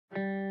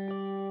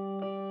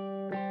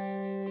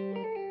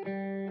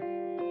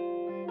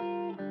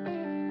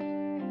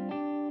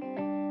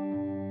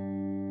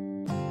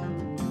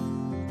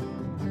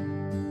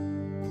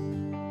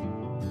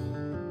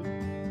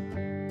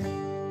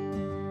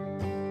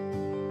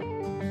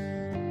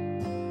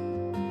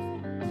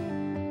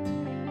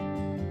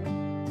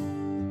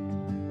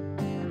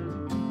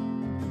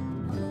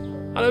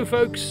Hello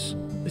folks,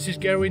 this is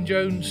Gerwyn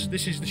Jones,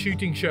 this is the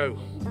shooting show.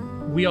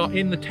 We are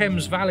in the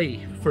Thames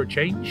Valley for a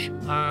change,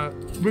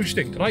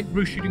 roosting tonight,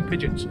 roost shooting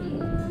pigeons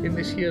in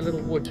this here little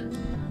wood.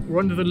 We're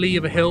under the lee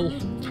of a hill,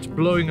 it's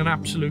blowing an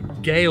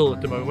absolute gale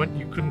at the moment.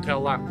 You couldn't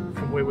tell that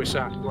from where we're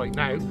sat right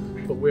now,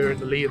 but we're in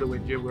the lee of the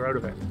wind here, we're out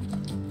of it.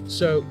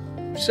 So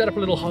set up a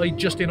little hide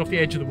just in off the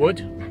edge of the wood.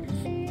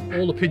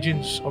 All the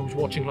pigeons I was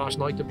watching last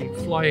night have been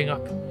flying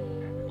up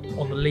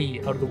on the lee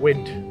out of the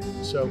wind.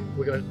 So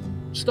we're going to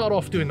start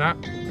off doing that,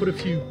 put a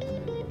few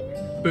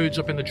birds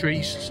up in the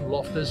trees, some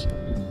lofters,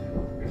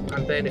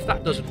 and then if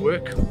that doesn't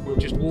work, we'll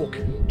just walk,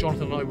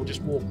 Jonathan and I will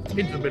just walk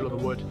into the middle of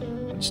the wood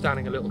and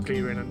standing a little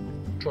clearing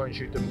and try and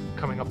shoot them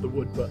coming up the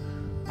wood. But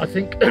I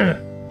think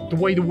the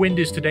way the wind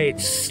is today,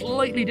 it's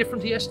slightly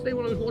different to yesterday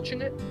when I was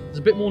watching it. There's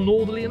a bit more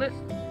northerly in it.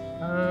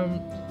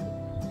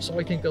 So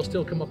I think they'll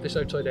still come up this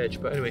outside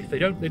edge, but anyway, if they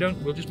don't,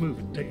 we'll just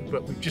move.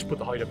 But we've just put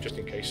the hide up just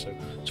in case. So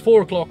it's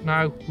 4 o'clock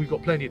now, we've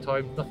got plenty of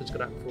time, nothing's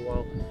gonna happen for a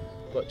while,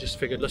 but just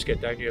figured let's get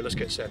down here, let's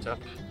get set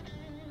up,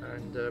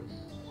 and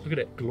look at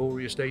it,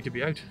 glorious day to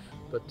be out,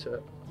 but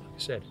like I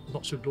said,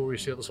 not so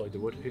glorious the other side of the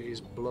wood, it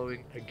is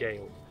blowing a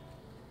gale.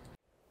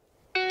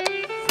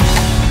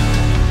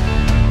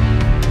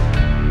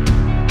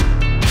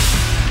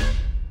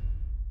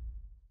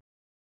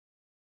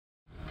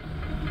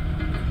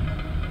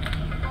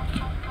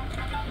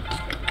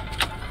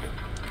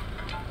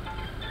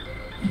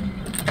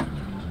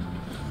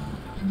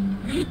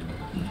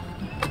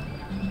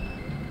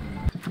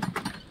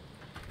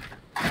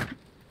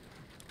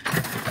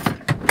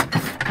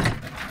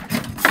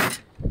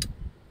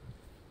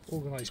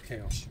 Organised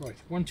chaos. Right,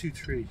 1, 2,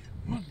 3.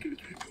 1, 2,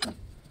 3.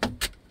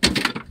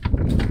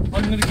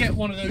 I'm going to get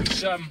one of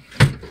those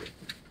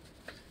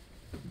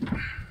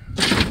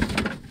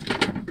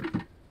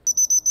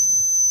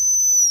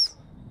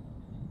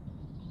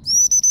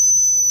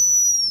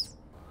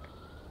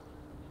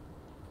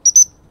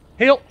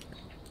heel.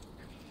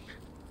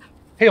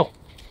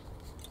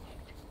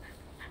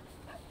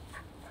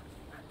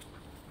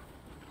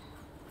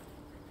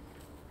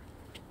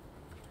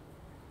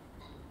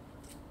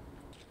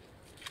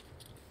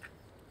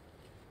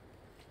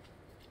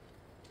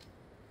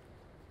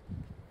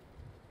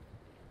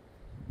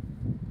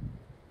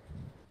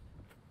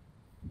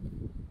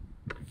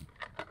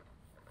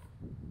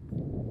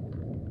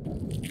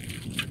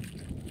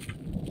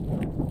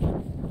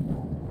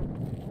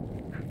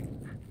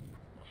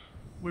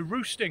 We're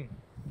roosting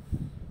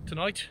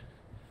tonight,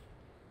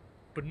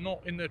 but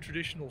not in the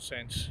traditional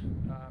sense.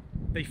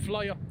 They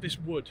fly up this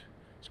wood.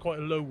 It's quite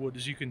a low wood,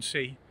 as you can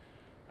see,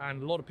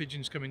 and a lot of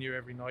pigeons come in here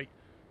every night.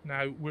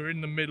 Now we're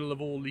in the middle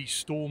of all these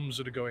storms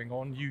that are going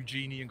on,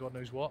 Eugenie and God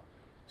knows what.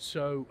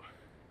 So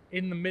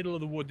in the middle of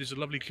the wood there's a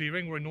lovely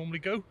clearing where I normally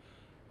go.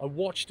 I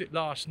watched it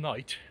last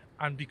night,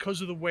 and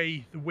because of the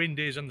way the wind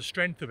is and the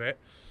strength of it,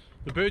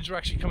 the birds are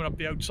actually coming up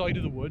the outside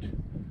of the wood,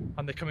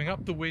 and they're coming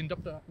up the wind,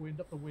 up the wind,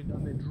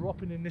 and they're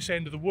dropping in this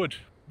end of the wood,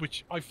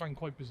 which I find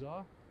quite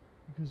bizarre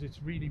because it's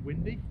really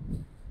windy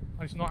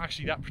and it's not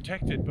actually that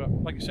protected. But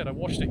like I said, I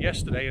watched it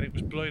yesterday and it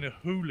was blowing a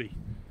hoolie.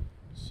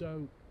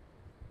 So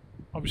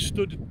I was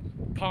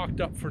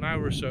parked up for an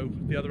hour or so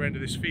at the other end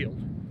of this field,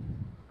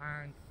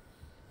 and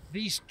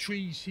these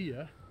trees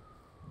here,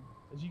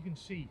 as you can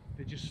see,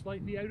 they're just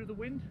slightly out of the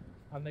wind,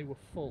 and they were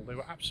full. They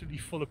were absolutely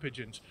full of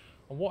pigeons.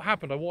 And what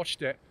happened, I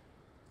watched it,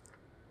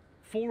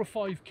 4 or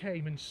 5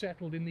 came and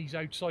settled in these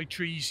outside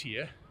trees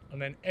here, and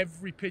then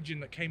every pigeon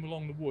that came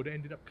along the wood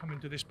ended up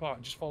coming to this part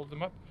and just followed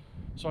them up.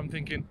 So I'm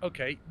thinking,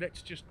 okay,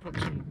 let's just put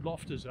some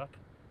lofters up.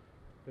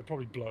 They'll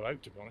probably blow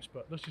out, to be honest,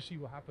 but let's just see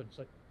what happens.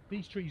 Like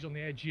these trees on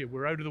the edge here,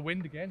 we're out of the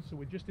wind again, so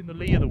we're just in the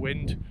lee of the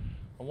wind.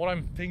 And what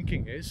I'm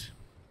thinking is,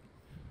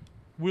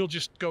 we'll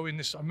just go in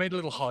this, I made a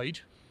little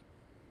hide,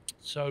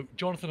 so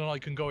Jonathan and I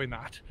can go in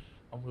that,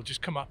 and we'll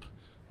just come up.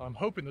 I'm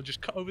hoping they'll just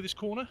cut over this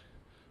corner,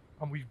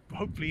 and we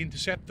hopefully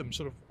intercept them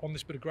sort of on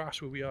this bit of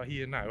grass where we are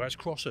here now as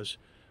crossers.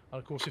 And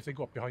of course, if they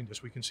go up behind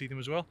us, we can see them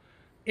as well.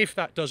 If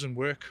that doesn't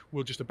work,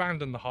 we'll just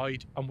abandon the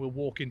hide and we'll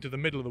walk into the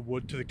middle of the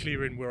wood to the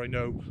clearing where I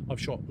know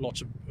I've shot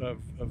lots of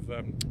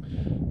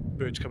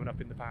birds coming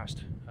up in the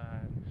past.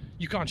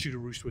 You can't shoot a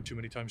roost wood too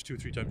many times, 2 or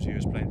 3 times a year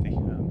is plenty,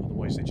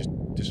 otherwise they just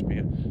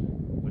disappear.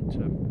 But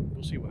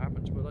we'll see what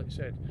happens. But like I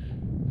said,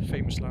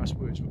 famous last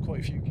words, but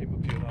quite a few came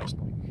up here last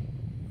night.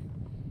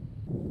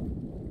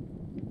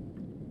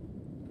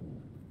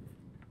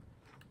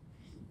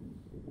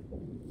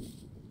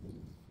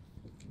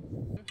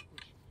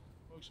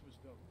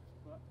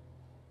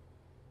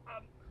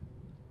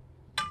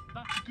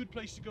 That's a good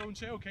place to go and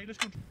say, okay, let's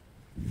go.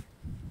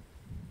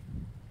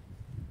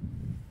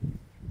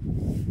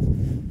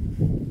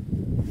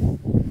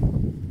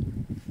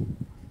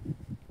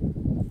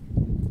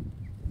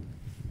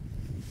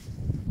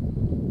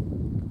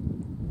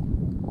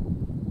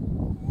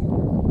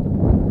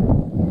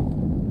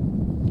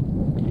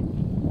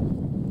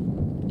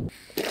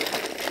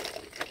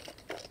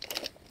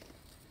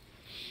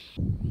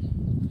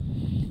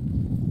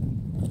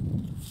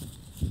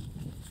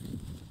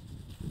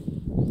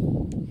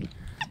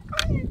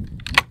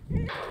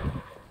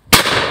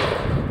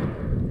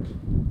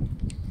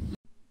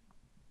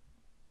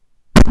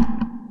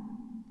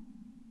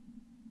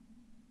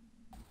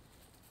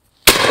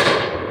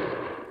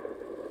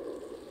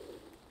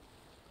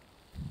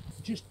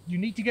 you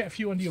need to get a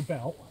few under your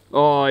belt.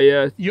 Oh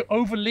yeah. You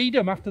overlead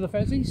them after the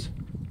fezzies.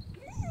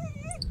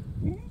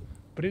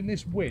 But in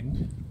this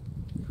wind,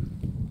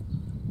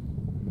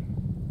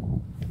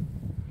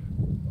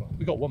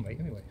 we got one, mate,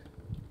 anyway.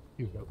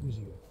 Here we go, who's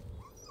he?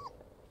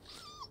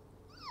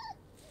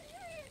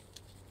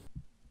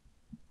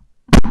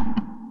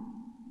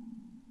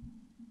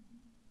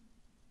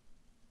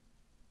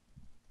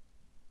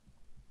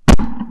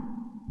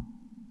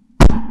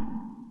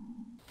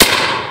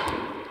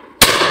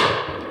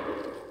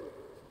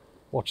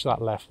 Watch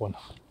that left one.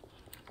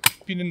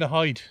 Been in the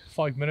hide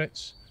 5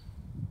 minutes,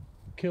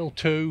 killed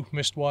 2,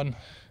 missed 1,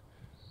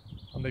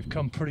 and they've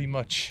come pretty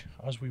much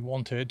as we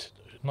wanted.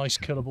 Nice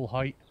killable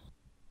height.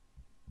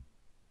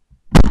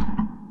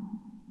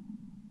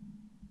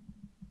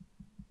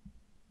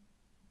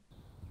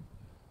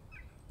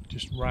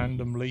 Just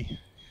randomly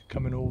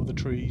coming over the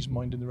trees,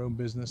 minding their own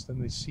business,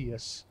 then they see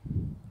us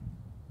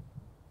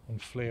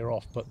and flare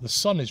off. But the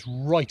sun is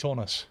right on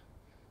us.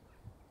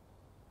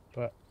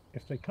 But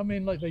if they come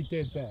in like they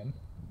did then,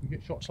 we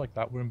get shots like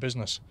that, we're in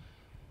business.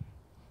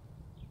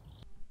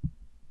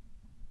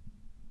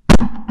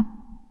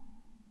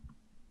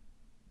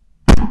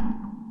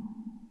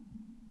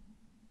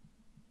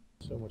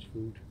 So much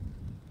food.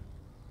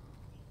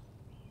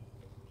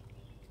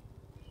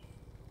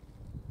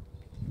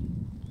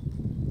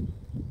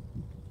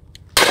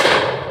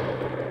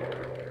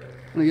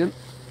 And again.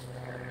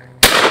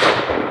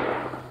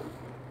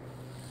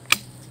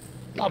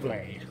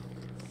 Lovely.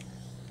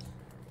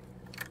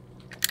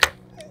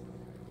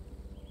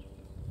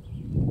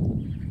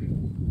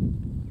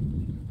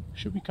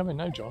 Should be coming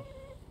now, John.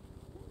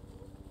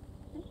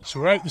 So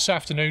we're out this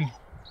afternoon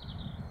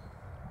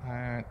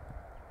and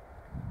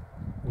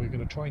we're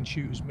going to try and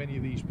shoot as many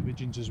of these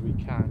pigeons as we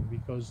can,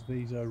 because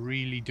these are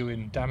really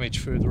doing damage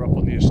further up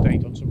on the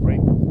estate on some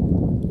rape.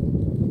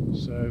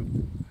 So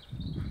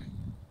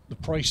the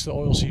price that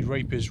oilseed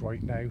rape is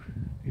right now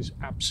is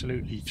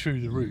absolutely through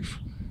the roof.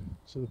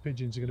 So the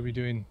pigeons are going to be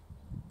doing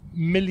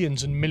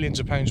millions and millions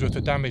of pounds worth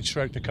of damage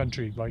throughout the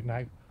country right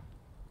now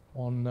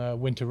on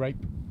winter rape.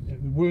 There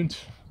weren't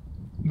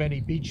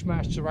many beech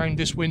masts around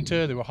this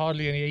winter, there were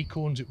hardly any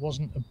acorns, it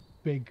wasn't a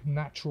big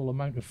natural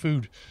amount of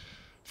food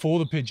for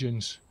the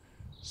pigeons,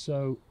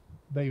 so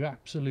they've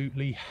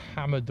absolutely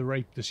hammered the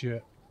rape this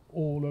year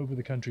all over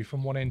the country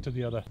from one end to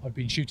the other. I've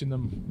been shooting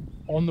them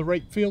on the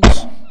rape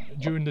fields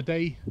during the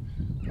day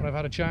when I've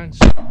had a chance,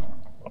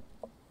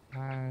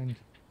 and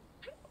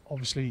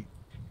obviously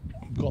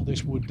I've got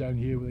this wood down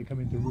here where they come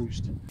in to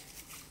roost.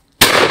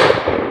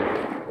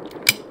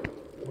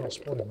 Well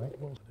spotted, mate.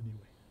 Well, anyway.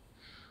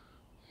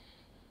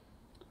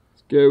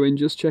 Gerwyn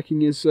just checking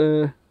his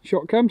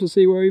shot cam to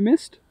see where he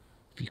missed.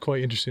 Be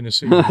quite interesting to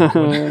see. Left.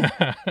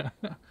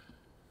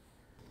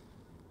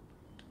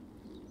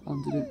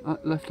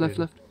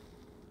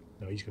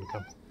 No, he's going to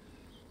come.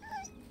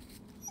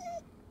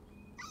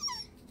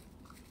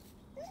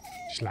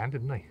 Just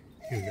landed, didn't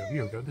he?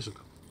 Here we go, this will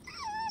come.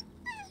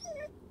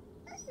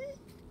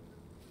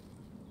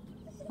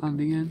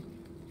 Landing in.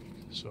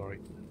 Sorry.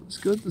 That's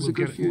good, there's a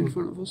good view in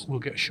front of us. We'll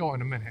get a shot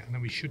in a minute and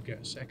then we should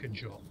get a second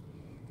shot.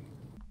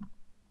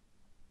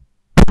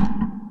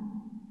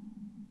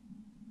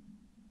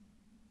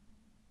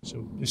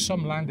 So there's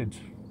some landed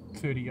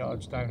 30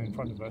 yards down in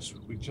front of us.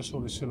 We just saw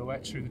the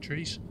silhouettes through the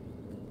trees.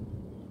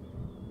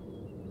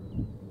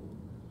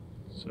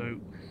 So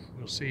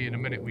we'll see in a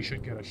minute, we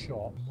should get a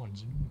shot.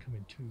 One's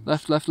incoming, two.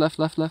 Left.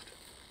 Yeah,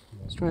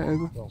 straight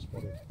over. Well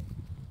spotted.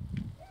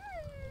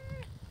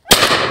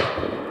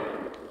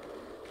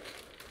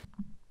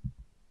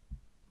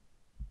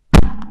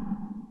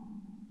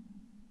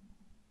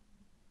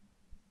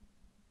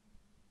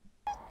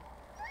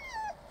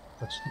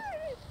 That's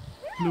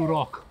Blue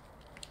Rock.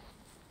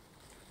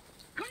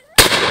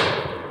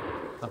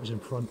 That was in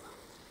front.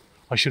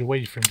 I should have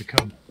waited for him to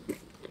come.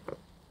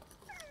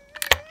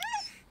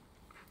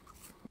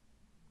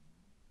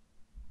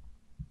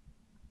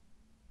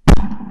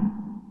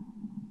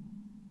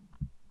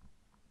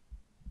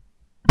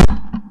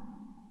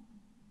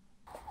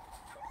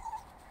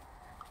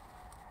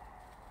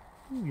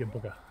 Ooh, you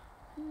bugger.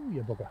 Ooh,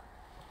 you bugger.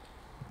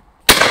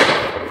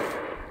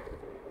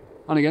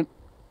 And again.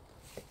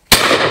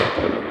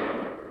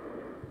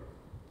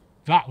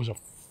 That was a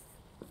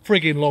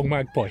friggin' long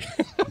magpie.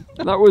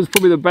 That was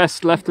probably the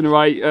best left and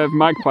right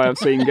magpie I've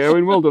seen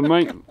going. Well done,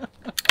 mate.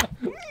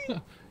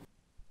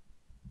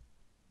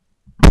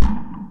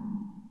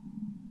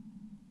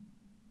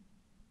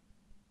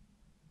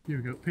 Here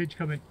we go, pidge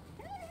coming.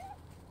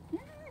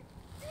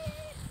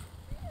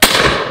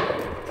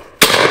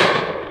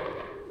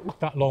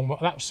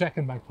 That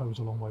second magpie was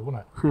a long way,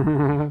 wasn't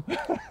it?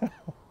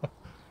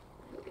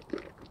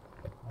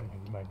 I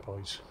hate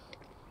magpies.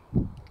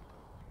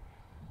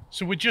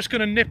 So we're just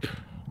going to nip.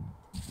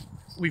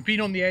 We've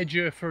been on the edge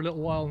here for a little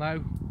while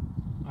now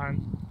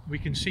and we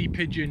can see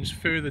pigeons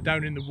further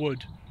down in the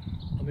wood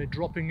and they're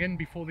dropping in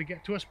before they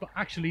get to us, but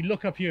actually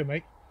look up here,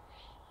 mate.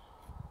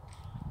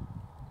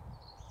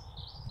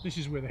 This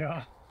is where they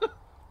are.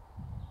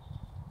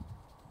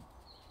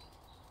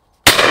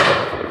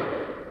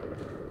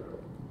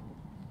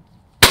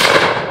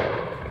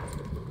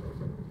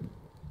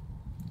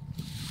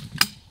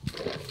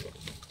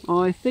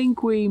 I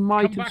think we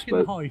might have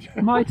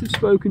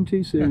spoken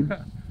too soon.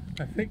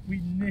 I think we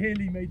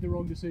nearly made the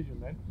wrong decision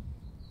then.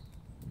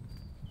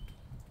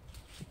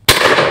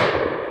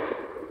 That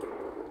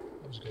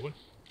was a good one.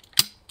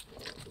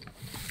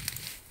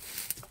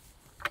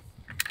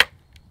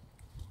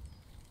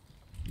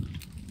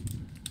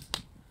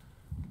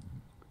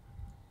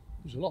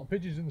 There's a lot of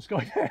pigeons in the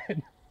sky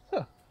then.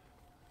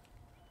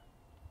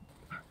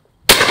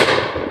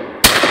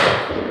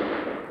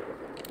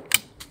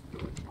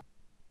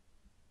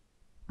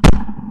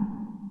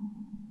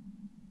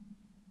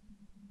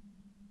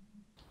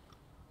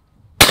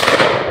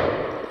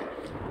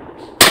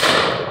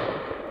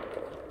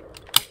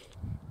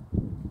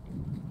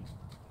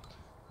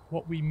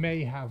 What we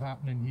may have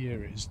happening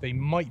here is they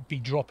might be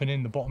dropping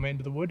in the bottom end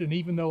of the wood, and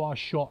even though our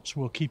shots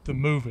will keep them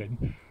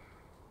moving,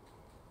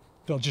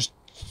 they'll just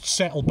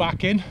settle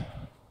back in,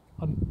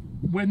 and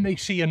when they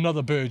see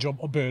another bird,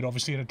 a bird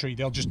obviously in a tree,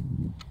 they'll just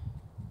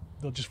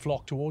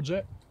flock towards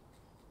it.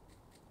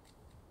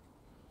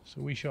 So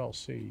we shall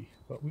see,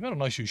 but we've had a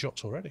nice few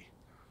shots already.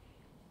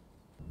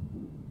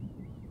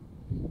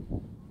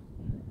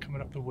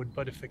 Coming up the wood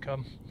bud if they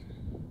come.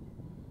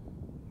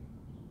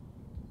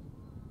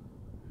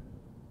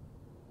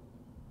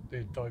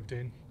 They've dived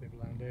in, they've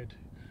landed.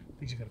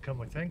 These are going to come,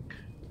 I think.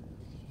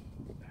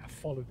 I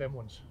followed them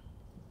ones.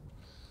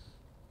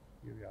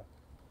 Here we are.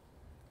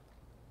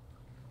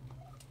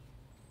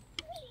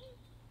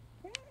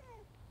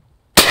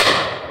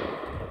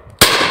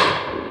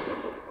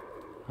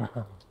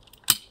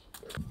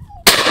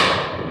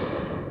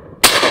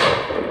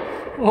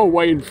 Oh,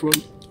 way in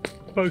front.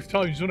 Both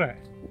times, wasn't it?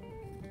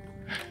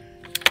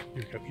 Here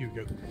we go, here we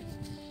go.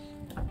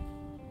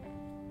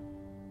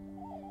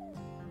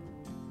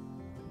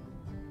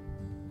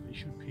 They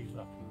should peel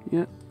up.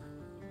 Yeah.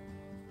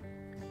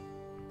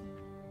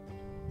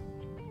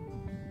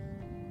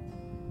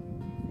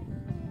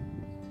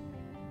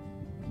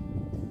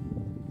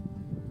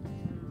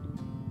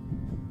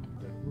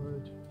 Dead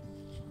word.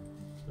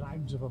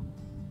 Loads of them.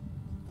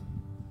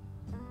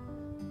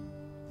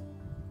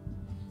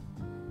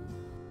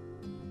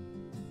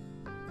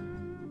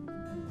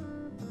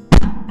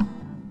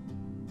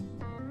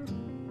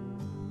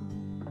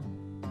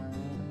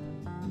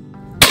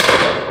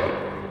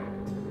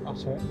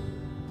 That's it.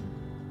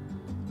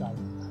 Down.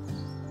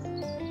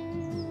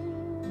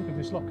 Look at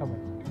this lot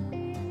coming.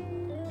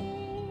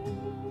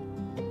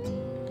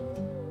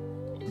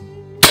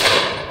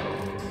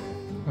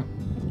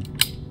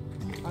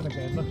 And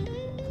again, look.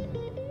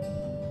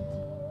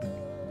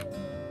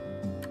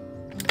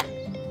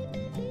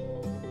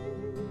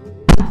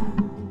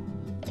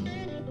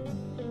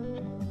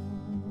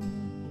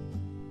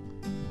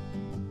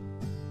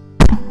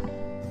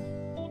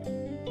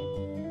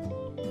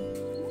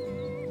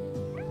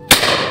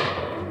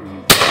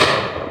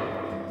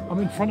 I'm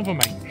in front of a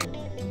mate.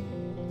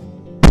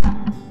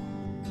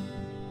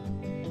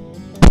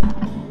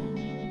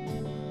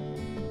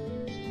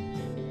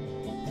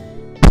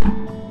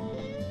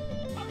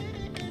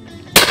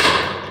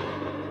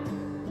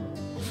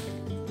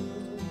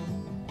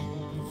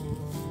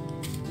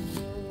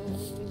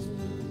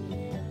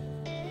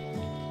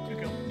 Good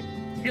girl.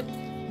 Heel.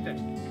 Dead.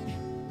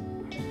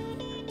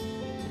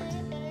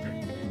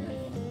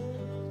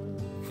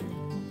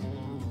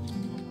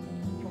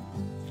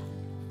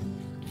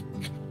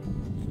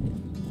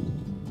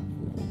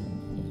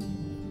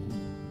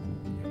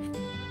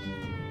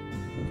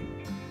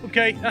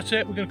 Okay, that's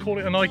it. We're going to call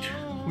it a night.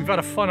 We've had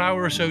a fun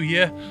hour or so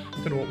here.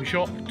 Don't know what we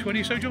shot.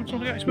 20 or so, John, something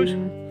like that, I suppose.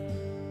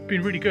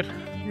 Been really good.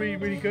 Really,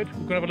 really good. We're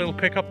going to have a little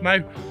pickup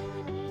now.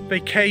 They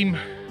came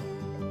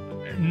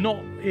not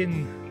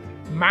in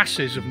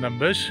masses of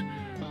numbers.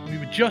 We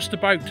were just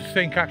about to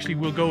think actually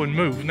we'll go and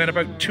move, and then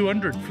about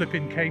 200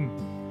 flipping came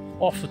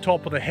off the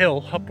top of the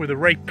hill up where the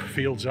rape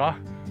fields are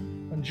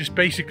and just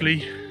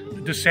basically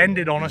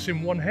descended on us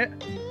in one hit,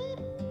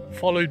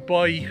 followed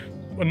by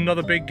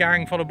another big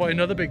gang, followed by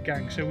another big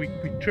gang. So we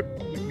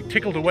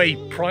tickled away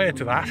prior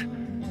to that,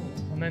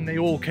 and then they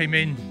all came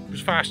in. It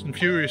was fast and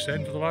furious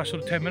then for the last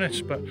sort of 10 minutes.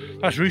 But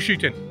that's roost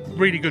shooting.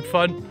 Really good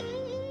fun.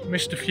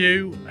 Missed a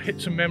few, hit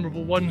some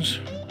memorable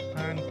ones,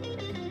 and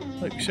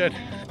like we said,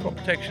 crop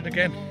protection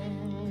again.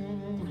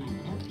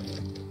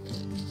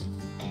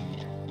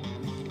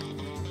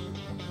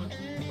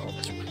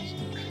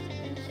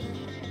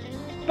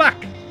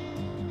 Back!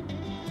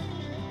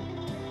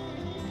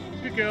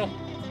 Good girl.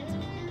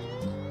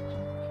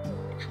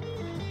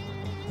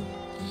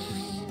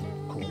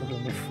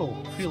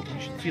 Full. You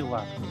should feel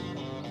that.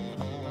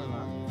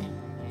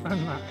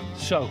 And that.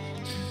 So,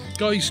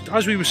 guys,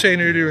 as we were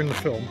saying earlier in the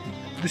film,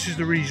 this is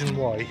the reason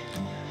why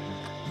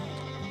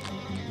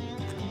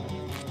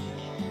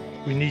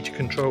we need to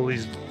control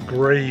these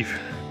grave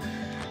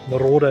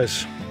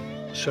marauders.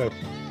 So,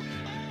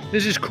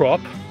 this is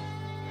crop.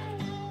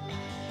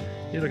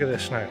 You look at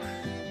this now.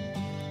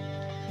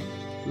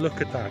 Look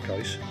at that,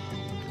 guys.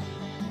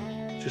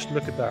 Just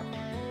look at that.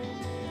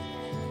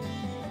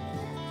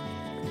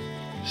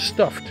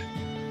 Stuffed,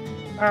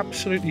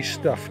 absolutely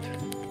stuffed.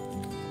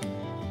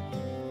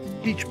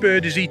 Each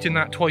bird is eating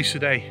that twice a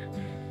day.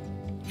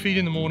 Feed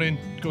in the morning,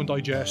 go and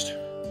digest.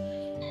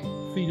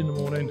 Feed in the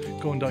morning,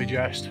 go and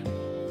digest. A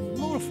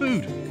lot of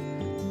food.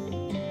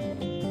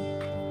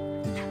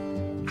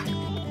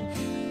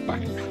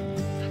 Back.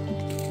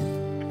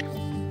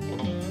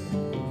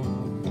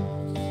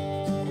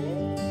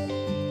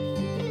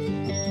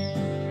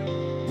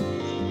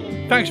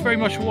 Thanks very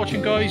much for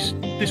watching, guys.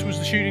 This was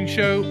The Shooting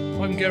Show.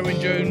 I'm Gerwyn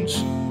Jones.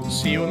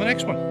 See you on the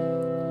next one.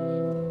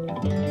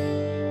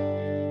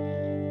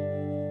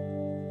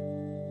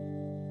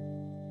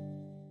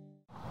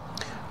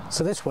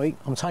 So this week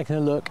I'm taking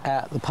a look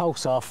at the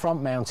Pulsar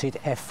front-mounted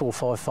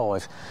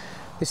F455.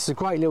 This is a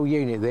great little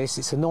unit this.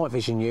 It's a night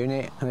vision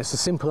unit and it's a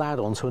simple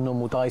add-on to a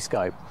normal day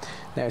scope.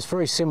 Now it's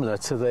very similar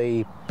to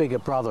the bigger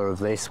brother of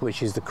this,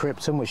 which is the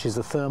Krypton, which is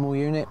the thermal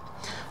unit.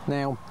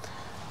 Now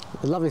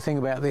the lovely thing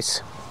about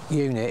this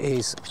unit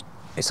is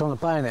it's on a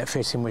bayonet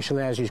fitting, which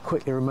allows you to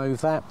quickly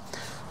remove that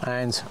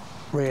and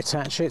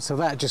reattach it. So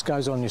that just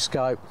goes on your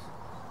scope,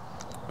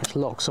 which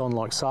locks on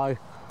like so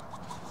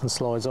and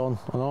slides on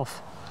and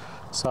off.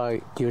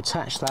 So you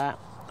attach that,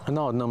 and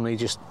I'd normally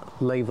just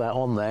leave that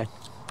on there,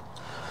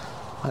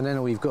 and then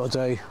all you've got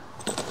to do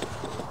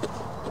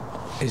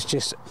is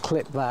just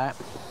clip that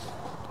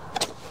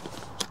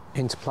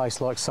into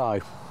place like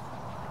so.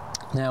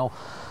 Now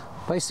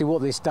basically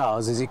what this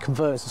does is it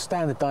converts a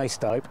standard day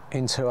scope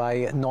into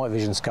a night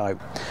vision scope.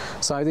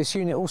 So this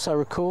unit also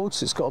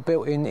records. It's got a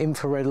built-in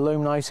infrared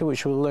illuminator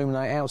which will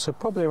illuminate out to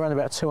probably around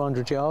about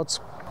 200 yards.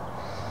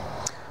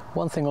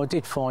 One thing I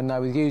did find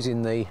though with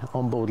using the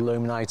onboard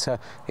illuminator,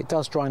 it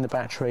does drain the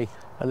battery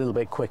a little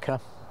bit quicker.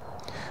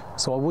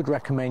 So I would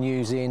recommend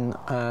using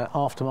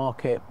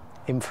aftermarket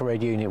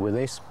infrared unit with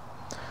this.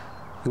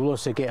 You'll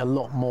also get a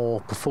lot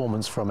more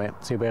performance from it,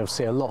 so you'll be able to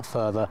see a lot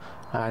further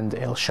and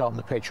it'll sharpen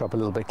the picture up a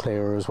little bit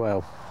clearer as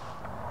well.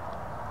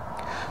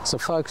 So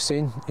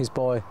focusing is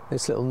by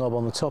this little knob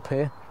on the top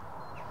here.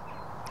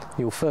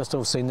 You'll first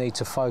obviously need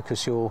to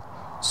focus your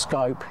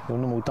scope, your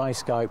normal day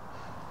scope,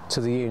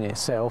 to the unit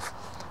itself,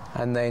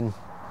 and then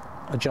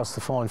adjust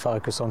the fine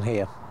focus on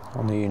here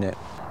on the unit.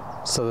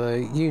 So the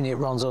unit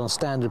runs on a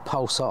standard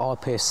Pulsar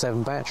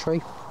IPS7 battery,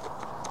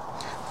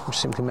 which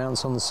simply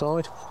mounts on the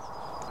side.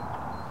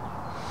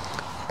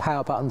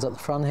 Power buttons at the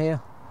front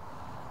here,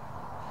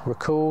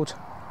 record,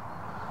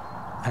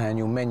 and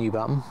your menu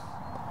button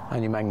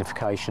and your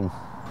magnification.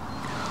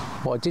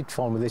 What I did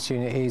find with this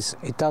unit is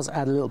it does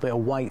add a little bit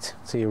of weight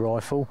to your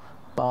rifle,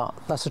 but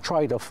that's a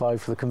trade-off though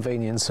for the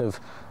convenience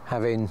of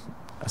having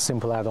a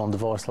simple add-on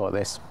device like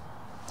this.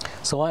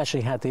 So I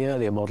actually had the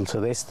earlier model to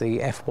this, the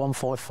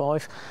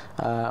F455.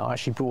 I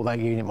actually bought that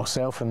unit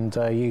myself and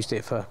used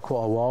it for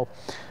quite a while.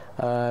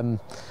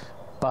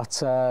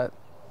 But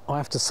I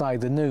have to say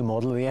the new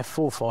model, the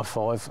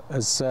F455,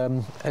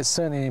 it's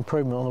certainly an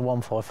improvement on the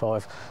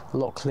 155, a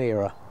lot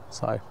clearer,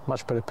 so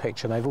much better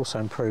picture. They've also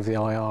improved the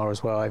IR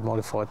as well, they've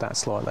modified that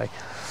slightly.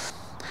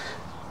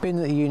 Being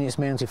that the unit's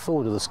mounted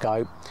forward of the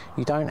scope,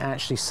 you don't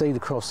actually see the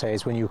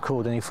crosshairs when you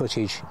record any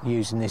footage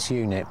using this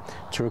unit.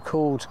 To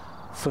record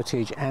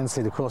footage and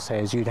see the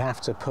crosshairs, you'd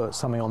have to put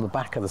something on the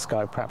back of the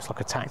scope, perhaps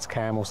like a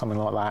Tacticam or something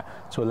like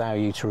that, to allow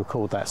you to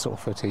record that sort of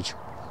footage.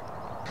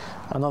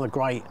 Another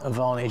great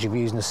advantage of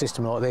using a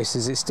system like this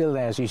is it still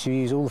allows you to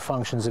use all the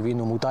functions of your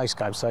normal day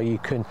scope, so you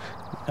can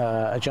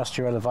adjust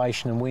your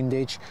elevation and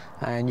windage,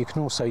 and you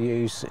can also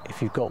use,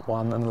 if you've got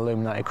one, an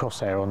illuminated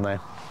crosshair on there.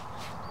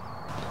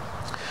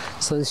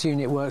 So this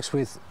unit works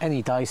with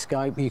any day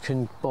scope. You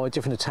can buy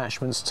different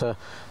attachments to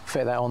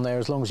fit that on there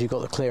as long as you've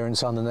got the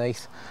clearance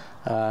underneath.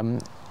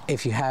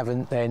 If you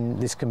haven't, then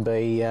this can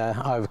be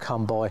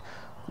overcome by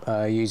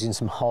using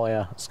some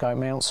higher scope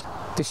mounts.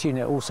 This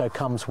unit also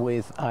comes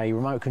with a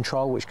remote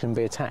control which can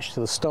be attached to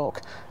the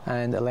stock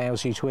and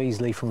allows you to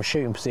easily, from a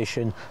shooting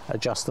position,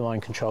 adjust the main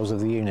controls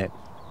of the unit.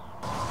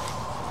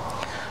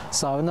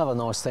 So another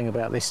nice thing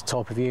about this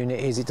type of unit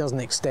is it doesn't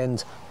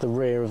extend the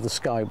rear of the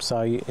scope,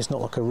 so it's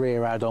not like a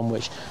rear add-on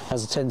which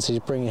has a tendency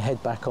to bring your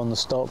head back on the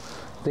stock.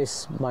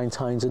 This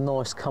maintains a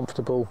nice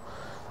comfortable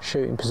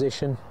shooting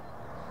position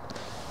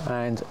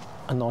and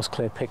a nice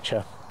clear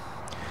picture.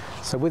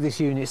 So with this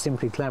unit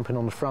simply clamping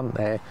on the front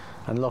there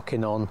and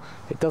locking on,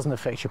 it doesn't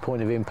affect your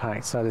point of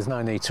impact, so there's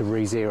no need to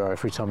re-zero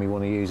every time you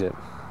want to use it.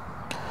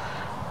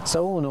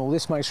 So all in all,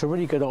 this makes a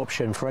really good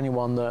option for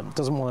anyone that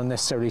doesn't want to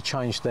necessarily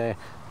change their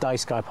day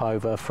scope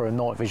over for a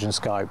night vision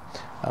scope.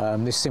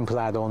 This simple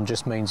add-on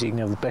just means you can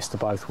have the best of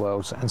both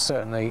worlds, and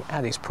certainly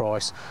at its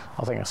price,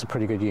 I think that's a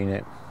pretty good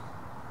unit.